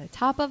 to the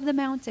top of the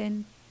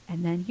mountain.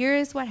 And then here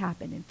is what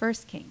happened in 1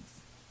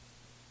 Kings.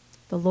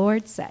 The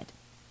Lord said,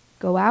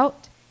 "Go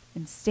out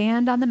and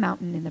stand on the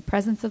mountain in the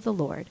presence of the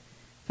Lord,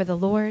 for the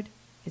Lord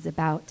is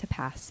about to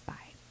pass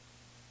by."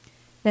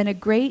 Then a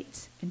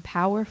great and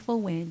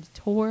powerful wind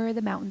tore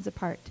the mountains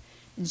apart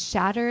and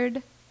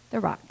shattered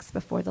the rocks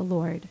before the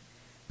Lord.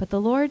 But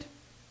the Lord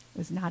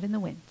was not in the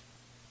wind.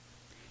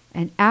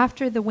 And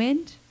after the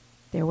wind,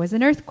 there was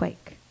an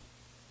earthquake.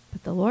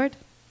 But the Lord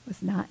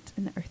was not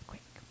in the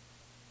earthquake.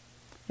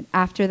 And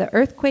after the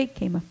earthquake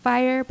came a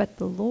fire, but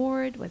the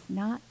Lord was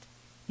not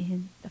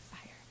in the fire.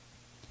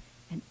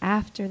 And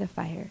after the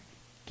fire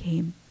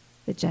came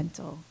the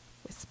gentle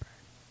whisper.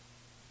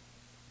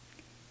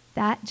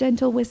 That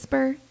gentle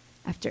whisper,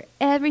 after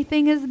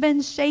everything has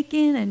been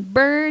shaken and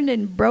burned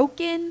and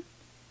broken,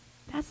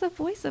 that's the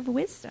voice of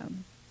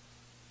wisdom.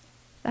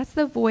 That's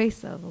the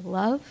voice of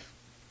love,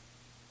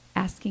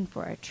 asking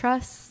for our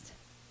trust,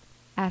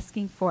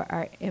 asking for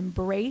our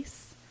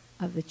embrace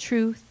of the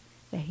truth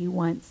that he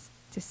wants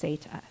to say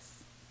to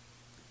us.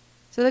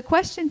 So the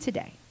question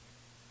today,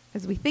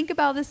 as we think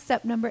about this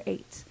step number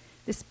 8,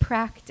 this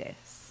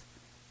practice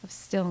of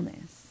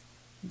stillness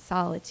and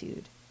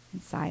solitude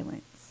and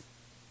silence,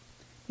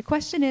 the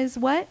question is,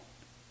 what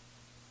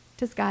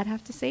does God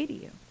have to say to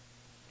you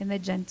in the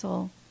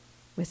gentle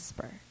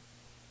whisper?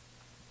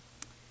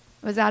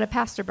 I was at a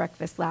pastor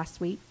breakfast last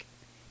week,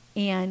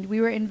 and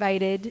we were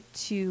invited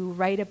to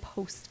write a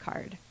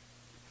postcard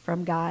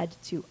from God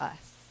to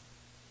us.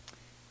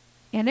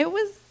 And it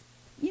was,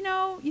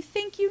 you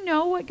think you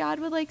know what God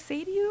would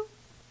say to you,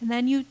 and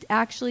then you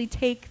actually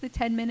take the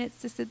 10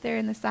 minutes to sit there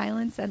in the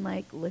silence and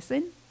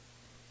listen.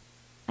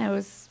 And it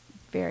was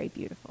very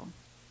beautiful.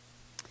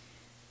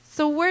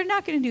 So we're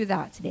not going to do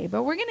that today,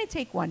 but we're going to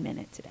take 1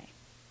 minute today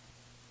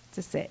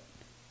to sit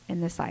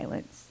in the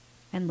silence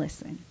and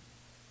listen.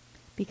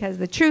 Because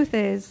the truth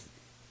is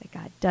that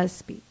God does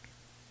speak.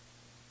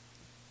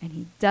 And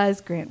he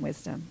does grant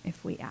wisdom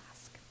if we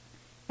ask.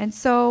 And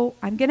so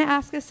I'm going to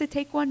ask us to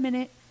take 1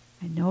 minute.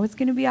 I know it's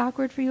going to be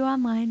awkward for you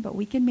online, but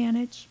we can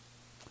manage.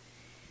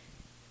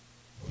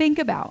 Think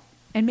about,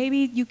 and maybe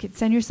you could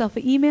send yourself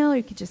an email or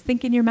you could just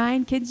think in your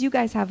mind. Kids, you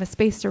guys have a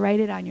space to write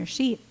it on your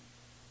sheet.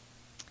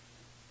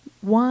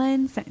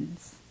 1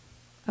 sentence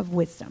of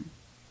wisdom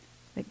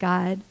that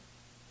God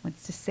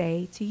wants to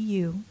say to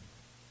you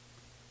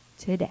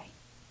today.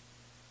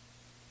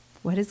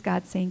 What is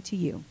God saying to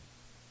you?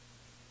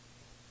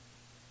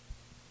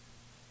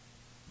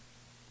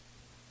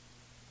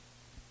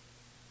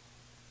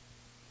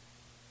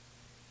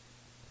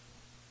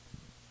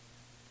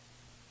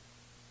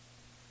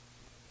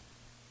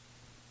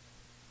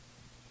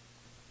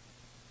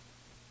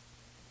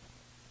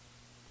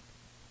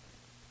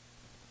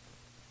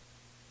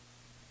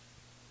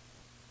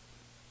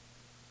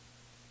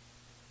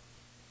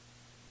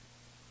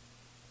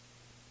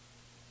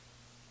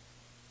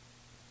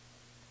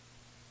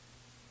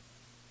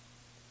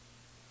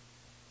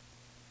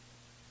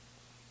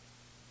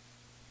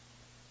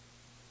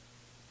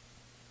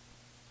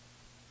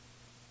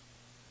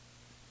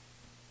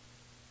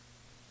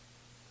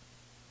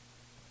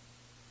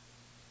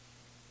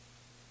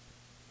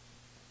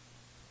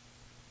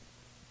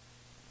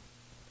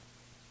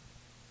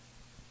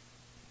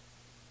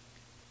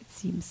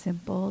 Seems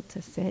simple to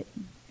sit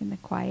in the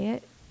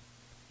quiet,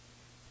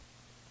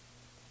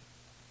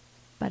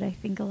 but I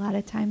think a lot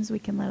of times we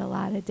can let a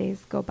lot of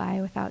days go by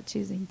without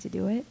choosing to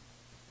do it,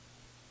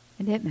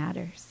 and it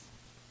matters.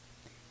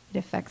 It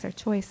affects our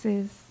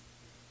choices,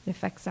 it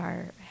affects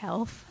our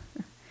health,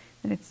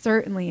 and it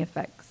certainly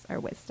affects our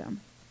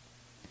wisdom.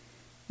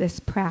 This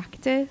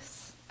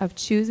practice of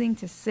choosing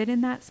to sit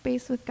in that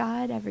space with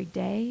God every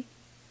day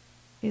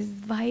is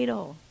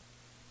vital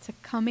to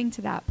coming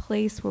to that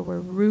place where we're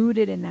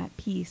rooted in that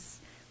peace,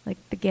 like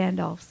the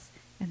Gandalfs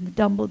and the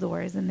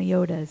Dumbledores and the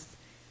Yodas,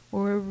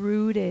 where we're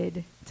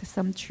rooted to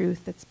some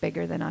truth that's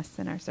bigger than us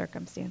and our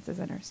circumstances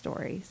and our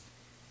stories.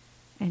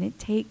 And it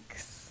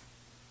takes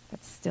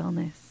that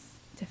stillness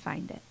to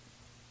find it.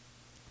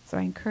 So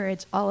I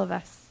encourage all of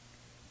us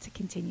to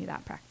continue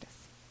that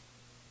practice.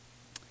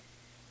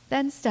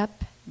 Then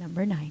step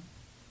number 9,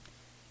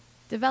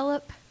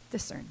 develop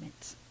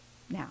discernment.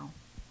 Now,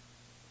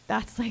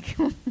 that's like,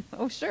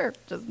 oh, sure,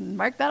 just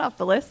mark that off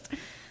the list.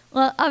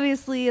 Well,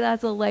 obviously,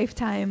 that's a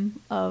lifetime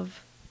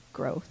of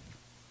growth,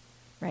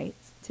 right,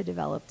 to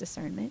develop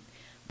discernment.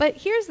 But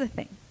here's the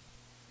thing.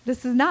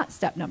 This is not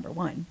step number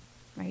 1,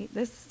 right?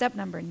 This is step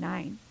number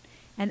 9.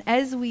 And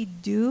as we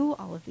do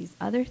all of these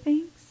other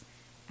things,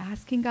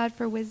 asking God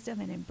for wisdom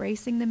and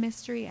embracing the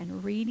mystery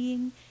and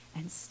reading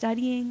and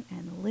studying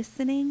and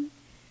listening,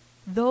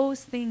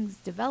 those things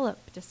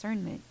develop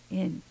discernment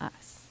in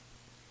us.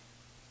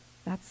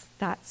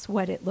 That's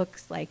what it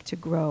looks like to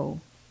grow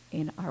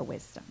in our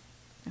wisdom,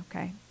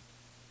 okay?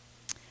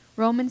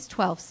 Romans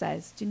 12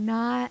 says, do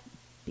not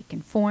be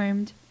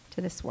conformed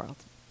to this world,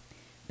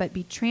 but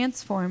be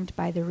transformed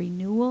by the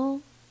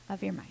renewal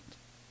of your mind,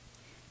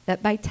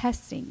 that by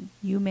testing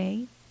you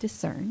may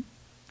discern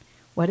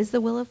what is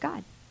the will of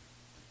God,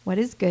 what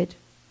is good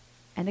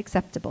and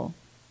acceptable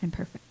and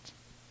perfect.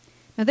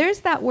 Now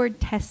there's that word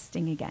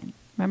testing again.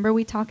 Remember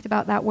we talked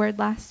about that word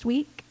last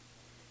week?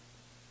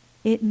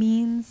 It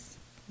means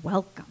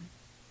welcome.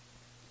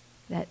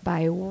 That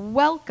by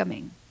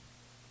welcoming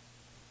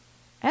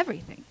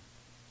everything,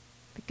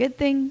 the good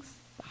things,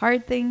 the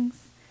hard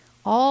things,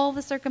 all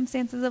the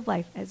circumstances of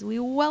life, as we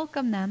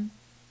welcome them,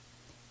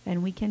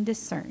 then we can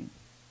discern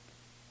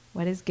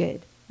what is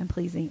good and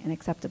pleasing and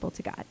acceptable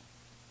to God.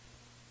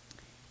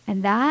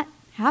 And that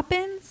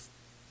happens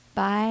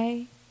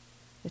by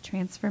the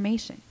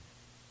transformation,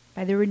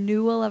 by the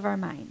renewal of our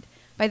mind,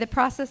 by the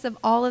process of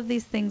all of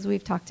these things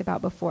we've talked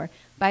about before,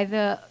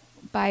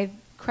 by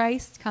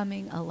Christ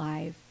coming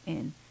alive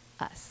in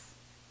us.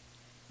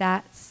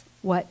 That's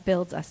what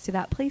builds us to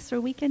that place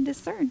where we can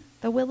discern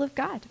the will of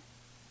God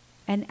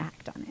and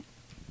act on it.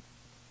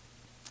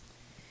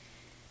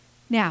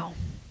 Now,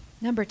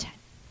 number 10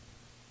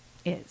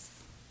 is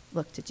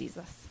look to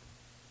Jesus.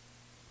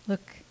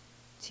 Look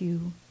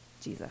to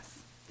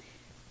Jesus.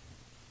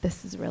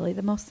 This is really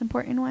the most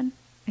important one.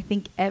 I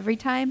think every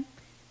time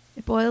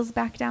it boils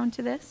back down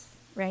to this,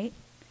 right?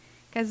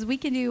 Because we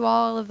can do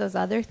all of those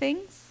other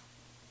things,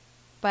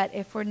 but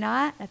if we're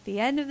not at the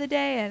end of the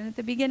day and at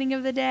the beginning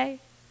of the day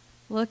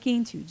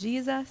looking to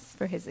Jesus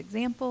for his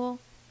example,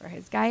 for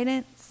his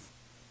guidance,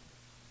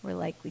 we're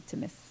likely to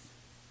miss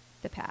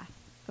the path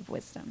of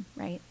wisdom,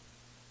 right?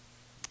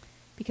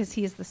 Because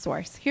he is the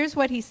source. Here's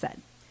what he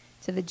said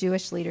to the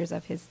Jewish leaders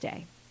of his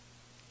day.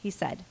 He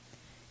said,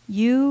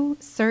 "You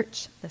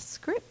search the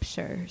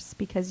scriptures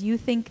because you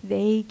think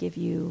they give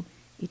you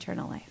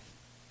eternal life.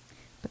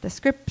 But the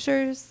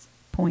scriptures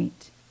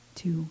point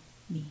to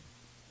me.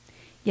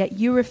 Yet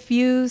you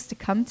refuse to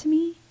come to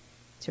me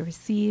to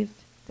receive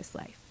this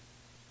life."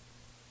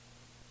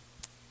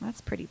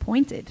 That's pretty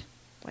pointed,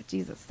 what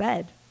Jesus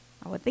said.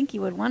 I would think he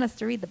would want us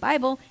to read the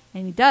Bible,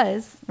 and he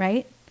does,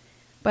 right?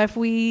 But if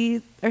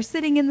we are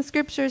sitting in the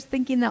scriptures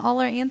thinking that all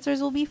our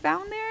answers will be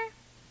found there,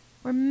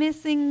 we're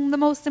missing the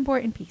most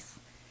important piece,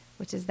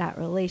 which is that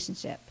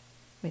relationship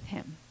with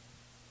him.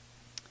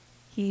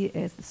 He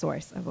is the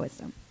source of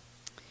wisdom.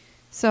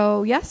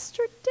 So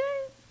yesterday,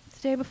 the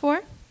day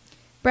before,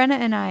 Brenna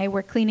and I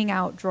were cleaning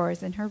out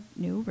drawers in her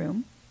new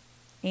room.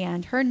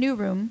 And her new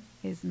room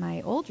is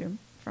my old room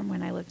from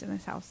when I lived in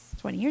this house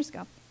 20 years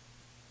ago.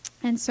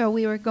 And so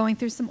we were going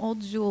through some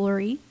old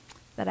jewelry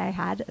that I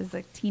had as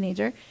a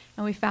teenager,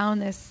 and we found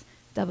this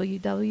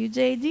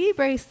WWJD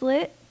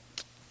bracelet.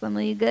 Some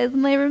of you guys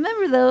may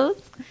remember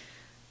those.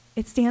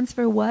 It stands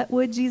for What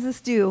Would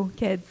Jesus Do,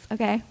 kids,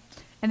 okay?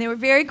 And they were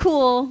very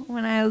cool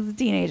when I was a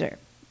teenager.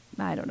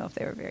 I don't know if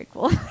they were very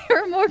cool. They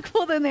were more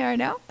cool than they are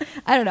now.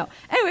 I don't know.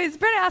 Anyways,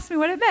 Brenna asked me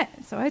what it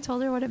meant. So I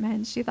told her what it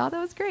meant. She thought that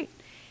was great.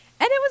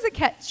 And it was a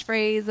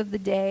catchphrase of the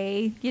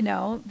day,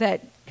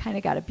 that kind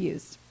of got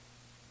abused.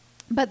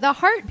 But the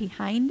heart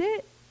behind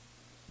it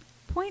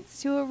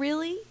points to a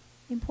really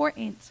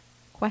important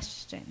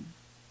question,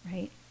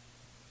 right?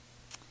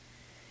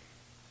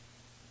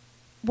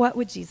 What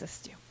would Jesus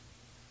do?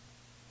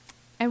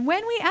 And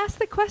when we ask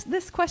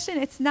this question,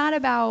 it's not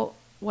about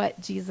what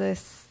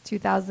Jesus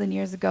 2,000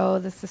 years ago,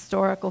 this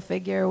historical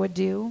figure, would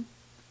do.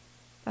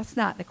 That's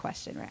not the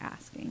question we're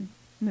asking.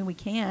 I mean, we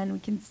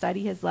can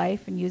study his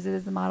life and use it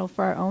as a model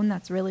for our own.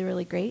 That's really,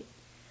 really great.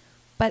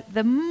 But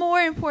the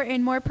more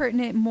important, more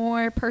pertinent,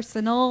 more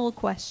personal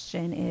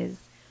question is,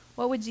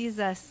 what would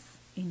Jesus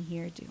in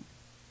here do?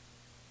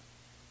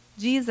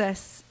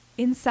 Jesus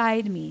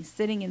inside me,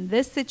 sitting in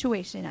this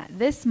situation at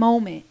this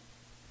moment,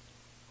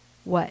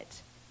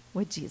 what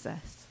would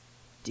Jesus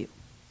do?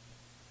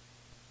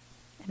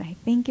 And I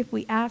think if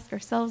we ask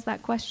ourselves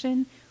that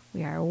question,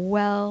 we are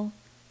well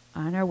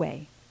on our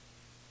way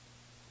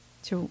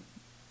to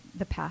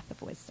the path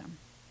of wisdom.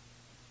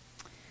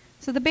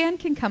 So the band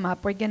can come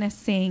up. We're going to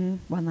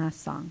sing one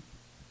last song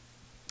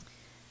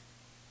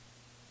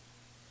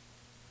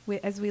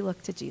as we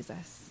look to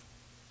Jesus.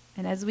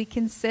 And as we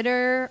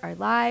consider our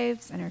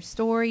lives and our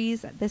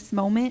stories at this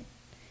moment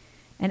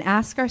and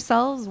ask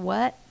ourselves,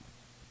 what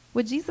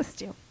would Jesus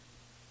do?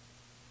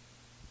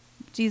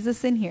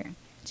 Jesus in here.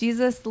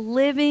 Jesus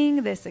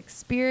living this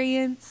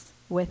experience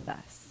with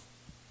us.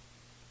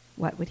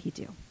 What would he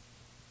do?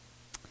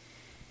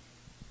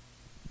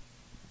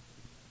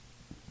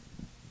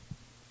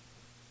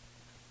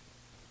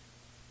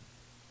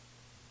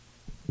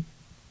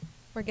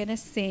 We're going to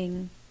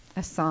sing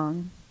a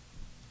song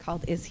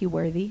called Is He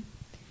Worthy?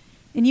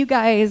 And you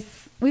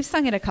guys, we've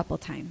sung it a couple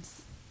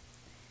times.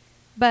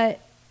 But,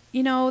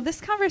 this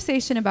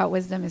conversation about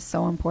wisdom is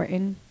so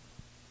important.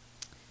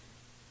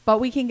 But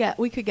we could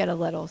get a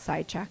little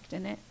sidetracked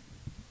in it.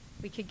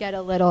 We could get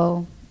a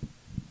little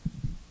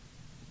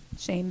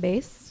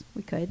shame-based.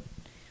 We could.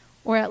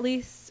 Or at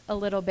least a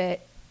little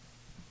bit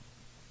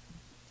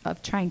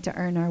of trying to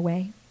earn our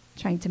way,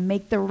 trying to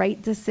make the right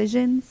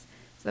decisions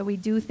so that we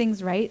do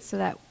things right so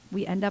that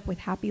we end up with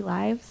happy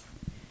lives.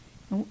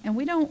 And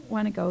we don't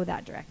want to go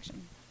that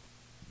direction.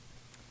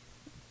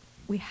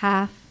 We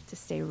have to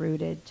stay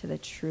rooted to the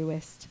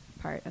truest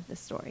part of the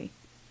story,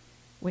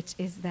 which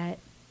is that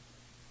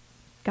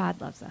God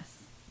loves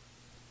us.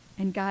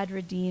 And God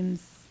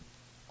redeems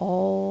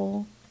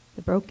all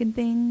the broken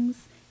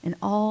things and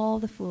all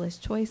the foolish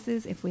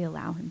choices if we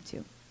allow him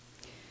to.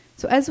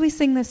 So as we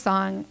sing this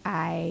song,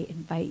 I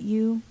invite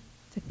you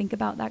to think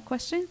about that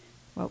question.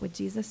 What would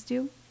Jesus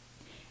do?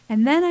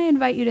 And then I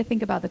invite you to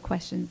think about the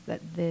questions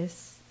that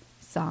this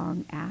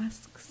song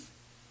asks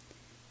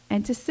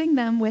and to sing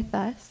them with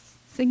us,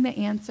 sing the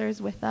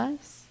answers with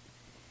us,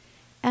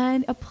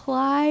 and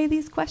apply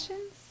these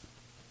questions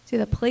to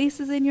the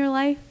places in your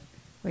life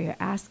where you're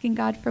asking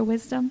God for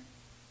wisdom,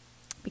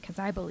 because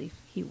I believe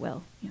he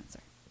will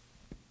answer.